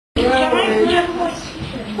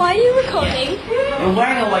Why are you recording? You're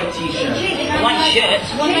wearing a white t-shirt. White shirt?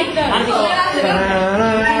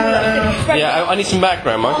 Yeah, I need some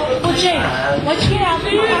background, Mike. Well, Jake, why'd you get out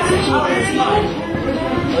there?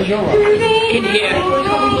 Oh, you're right. In here.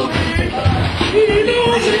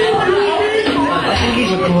 I think he's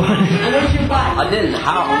recording. I didn't.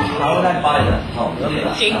 How would I buy that? Oh, look at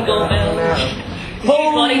that. Jingle bells.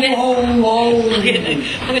 I'm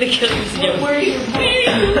gonna kill this joke.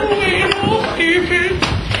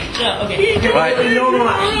 Okay. Right. No more.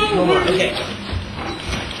 Okay.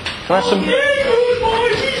 Can I have some?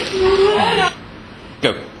 Go.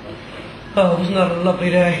 Oh, wasn't that a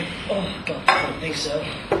lovely day? Oh, God, I don't think so.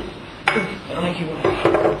 Thank you.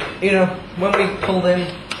 You know, when we pulled in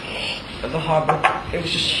at the harbour, it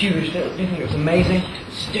was just huge. Didn't you think it was amazing?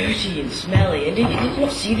 It's dirty and smelly, and did you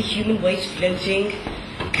not see the human waste floating?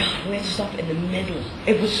 God, we had to stop in the middle.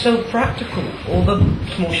 It was so practical. All the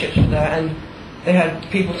small ships were there, and they had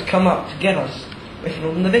people to come up to get us. If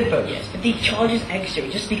not in the big boats. Yes, but they charge us extra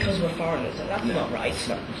just because we're foreigners, and that's not right. No, it's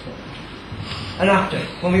not. And after,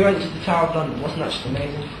 when we went to the Tower of London, wasn't that just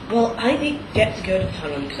amazing? Well, I didn't get to go to the Tower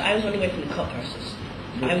of London because I was on the way from the cut purses.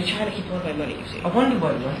 I was trying to keep all of my money, you see. I wonder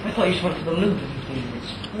why you went. I thought you just went to the loo for 15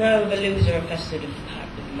 minutes. No, the loos are infested with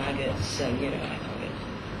maggots, and you know, I can't get.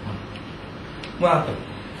 Well,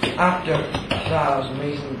 after that was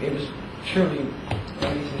amazing. It was truly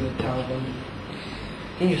amazing, the Tower of London.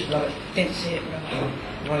 You just love it. Didn't see it, bro.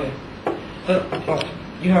 Oh, yeah. But, oh,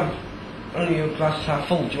 you have only your glass half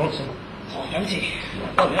full. Do you want some? Oh, empty.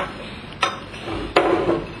 Oh, yeah.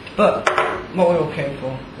 But what we all came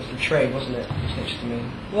for was the trade, wasn't it? It's just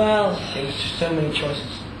amazing. Well, it was just so many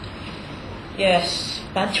choices. Yes,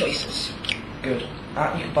 bad choices. Good.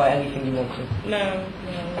 You could buy anything you want to. No,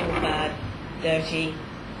 bad, dirty.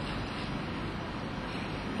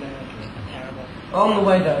 No, terrible. On the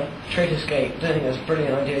way though, trade escape. I think that's a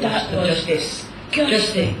brilliant idea. That was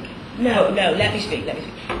disgusting. No, let me speak.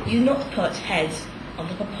 You not put heads on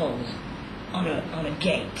top of poles on a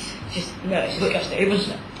gate. It's disgusting. It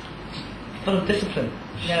was full of discipline.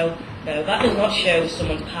 No, that does not show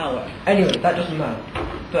someone's power. Anyway, that doesn't matter.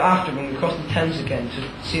 But after, when we crossed the Thames again to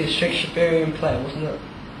see the Shakespearean play, wasn't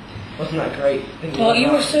that great? Well,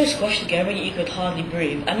 you were so squashed together you could hardly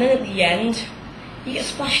breathe, and then at the end, you get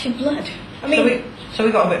splashed in blood. I mean, so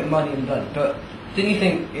we got a bit muddy and blood, but didn't you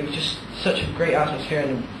think it was just such a great atmosphere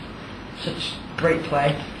and such great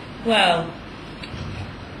play? Well,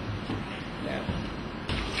 no.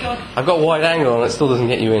 God. I've got a wide angle and it still doesn't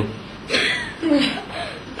get you in.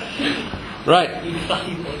 Right.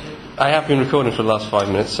 I have been recording for the last 5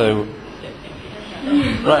 minutes, so...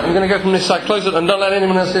 Right, I'm going to go from this side. Close it and don't let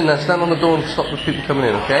anyone else in there. Stand on the door and stop the people coming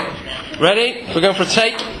in, okay? Ready? We're going for a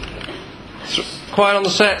take. Quiet on the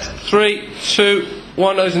set. 3, 2,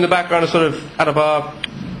 1. Those in the background are sort of at a bar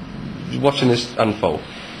watching this unfold.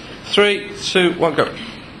 3, 2, 1, go.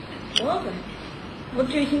 Well then, what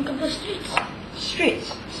do you think of the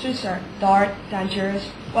streets? Streets are dark, dangerous.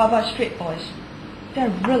 What about street boys? They're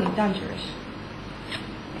really dangerous.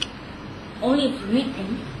 Only if you meet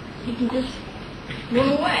them, you can just run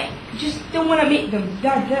away. Just don't want to meet them.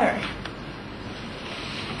 They're there.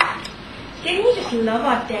 Didn't we just love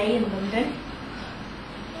our day in London?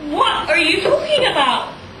 What are you talking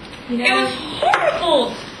about? You know, it was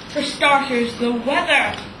horrible. For starters, the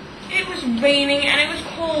weather. It was raining and it was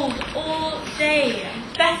cold all day.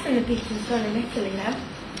 better than the beach and sun in Italy now.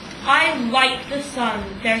 I like the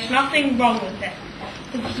sun. There's nothing wrong with it.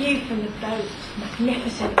 The view from the boats,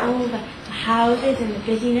 magnificent, all the houses and the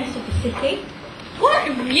busyness of the city.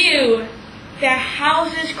 What view? Their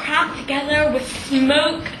houses cramped together with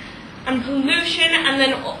smoke and pollution, and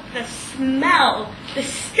then the smell, the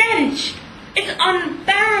stench. It's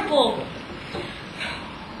unbearable.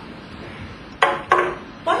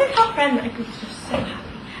 Wasn't our friend that was just so happy?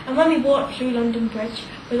 And when we walked through London Bridge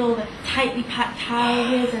with all the tightly packed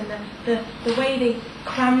houses and the way they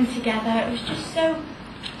crammed together, it was just so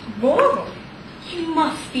rural. You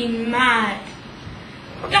must be mad.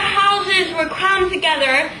 The houses were crammed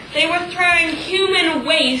together. They were throwing human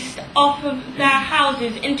waste off of their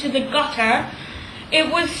houses into the gutter.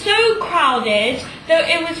 It was so crowded that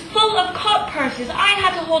it was full of cut purses. I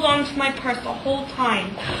had to hold on to my purse the whole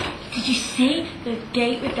time. Did you see the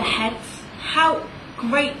gate with the heads? How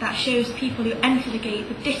great that shows people who enter the gate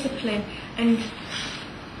with discipline and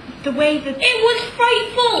the way that... It was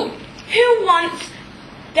frightful. Who wants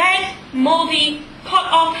dead, mouldy, cut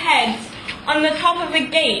off heads on the top of a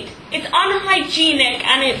gate? It's unhygienic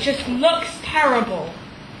and it just looks terrible.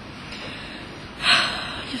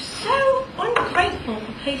 Just so ungrateful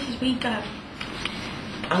for places we go.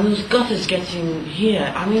 And those gutters getting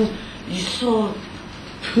here, I mean, you saw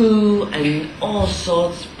poo and all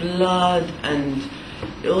sorts, blood, and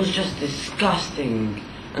it was just disgusting.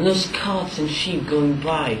 And those carts and sheep going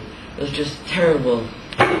by, it was just terrible.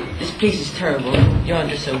 This place is terrible. You're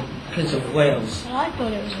just a Prince of Wales. Well, I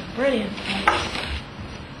thought it was a brilliant place.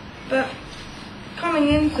 But coming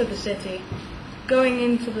into the city, going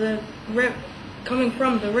into the coming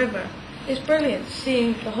from the river, it's brilliant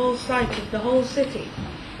seeing the whole sight of the whole city.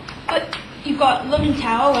 But you've got London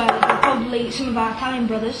Tower, where there are probably some of our Italian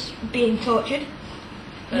brothers being tortured.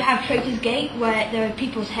 You have Traitor's Gate, where there are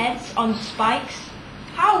people's heads on spikes.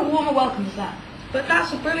 How warm a welcome is that? But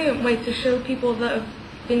that's a brilliant way to show people that have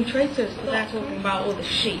been traitors. They're talking about all the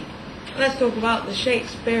sheep. Let's talk about the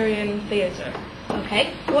Shakespearean theatre.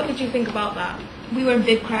 Okay. What did you think about that? We were in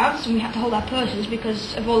big crowds and we had to hold our purses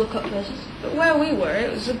because of all the cut purses. But where we were,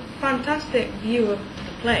 it was a fantastic view of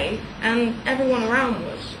the play, and everyone around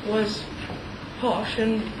was posh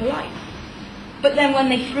and polite. But then when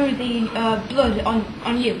they threw the blood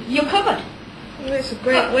on you, you're covered. Well, it's a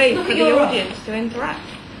great way look for at the your audience to interact.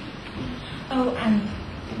 Oh, and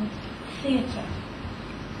theatre.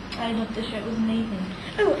 I loved the show, it was amazing.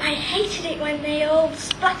 Oh, I hated it when they all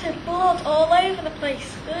splattered blood all over the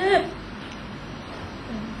place. Ugh.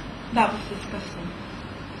 That was disgusting.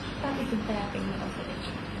 That was the bad thing about it.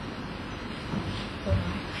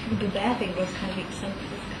 The bad thing was kind of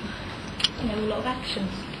eccentric. A lot of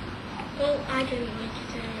actions. Well, I didn't like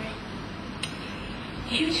it anyway.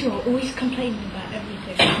 You two are always complaining about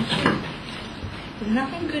everything. There's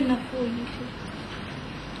nothing good enough for you two.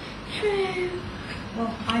 True.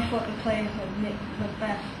 Well, I thought the play of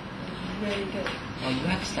Macbeth was really good. Well, you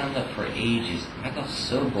had to stand up for ages. I got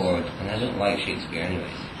so bored, and I don't like Shakespeare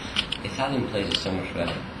anyways. Italian plays are so much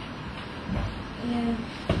better. Yeah.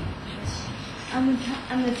 And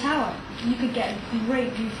the tower, you could get a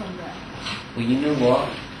great view from there. Well, you know what?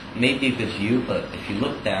 Maybe a good view, but if you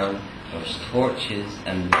look down, there was torches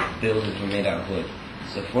and the buildings were made out of wood.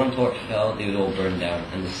 So if one torch fell, they would all burn down,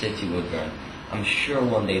 and the city would burn. I'm sure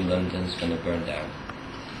one day London's going to burn down.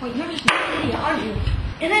 Well, you're just an idiot, aren't you?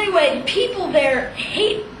 And anyway, the people there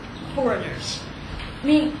hate foreigners. I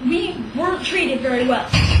mean, we weren't treated very well.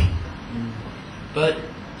 But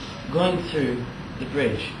going through the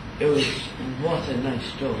bridge, it was what a nice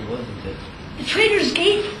story, wasn't it? The Traitor's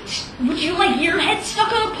Gate, would you like your head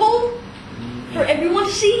stuck on a pole? For everyone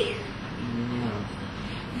to see? No.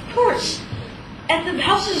 Of course. At the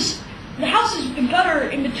houses, the gutter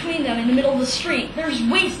in between them in the middle of the street, there's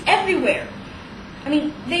waste everywhere. I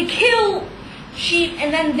mean, they kill sheep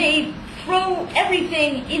and then they throw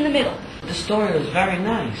everything in the middle. The story was very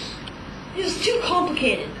nice. It was too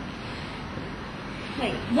complicated.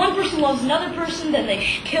 Like, one person loves another person, then they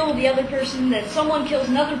kill the other person, then someone kills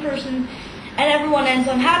another person, and everyone ends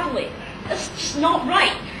unhappily. That's just not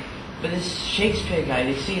right. But this Shakespeare guy,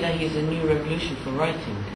 they see that he's a new revolution for writing.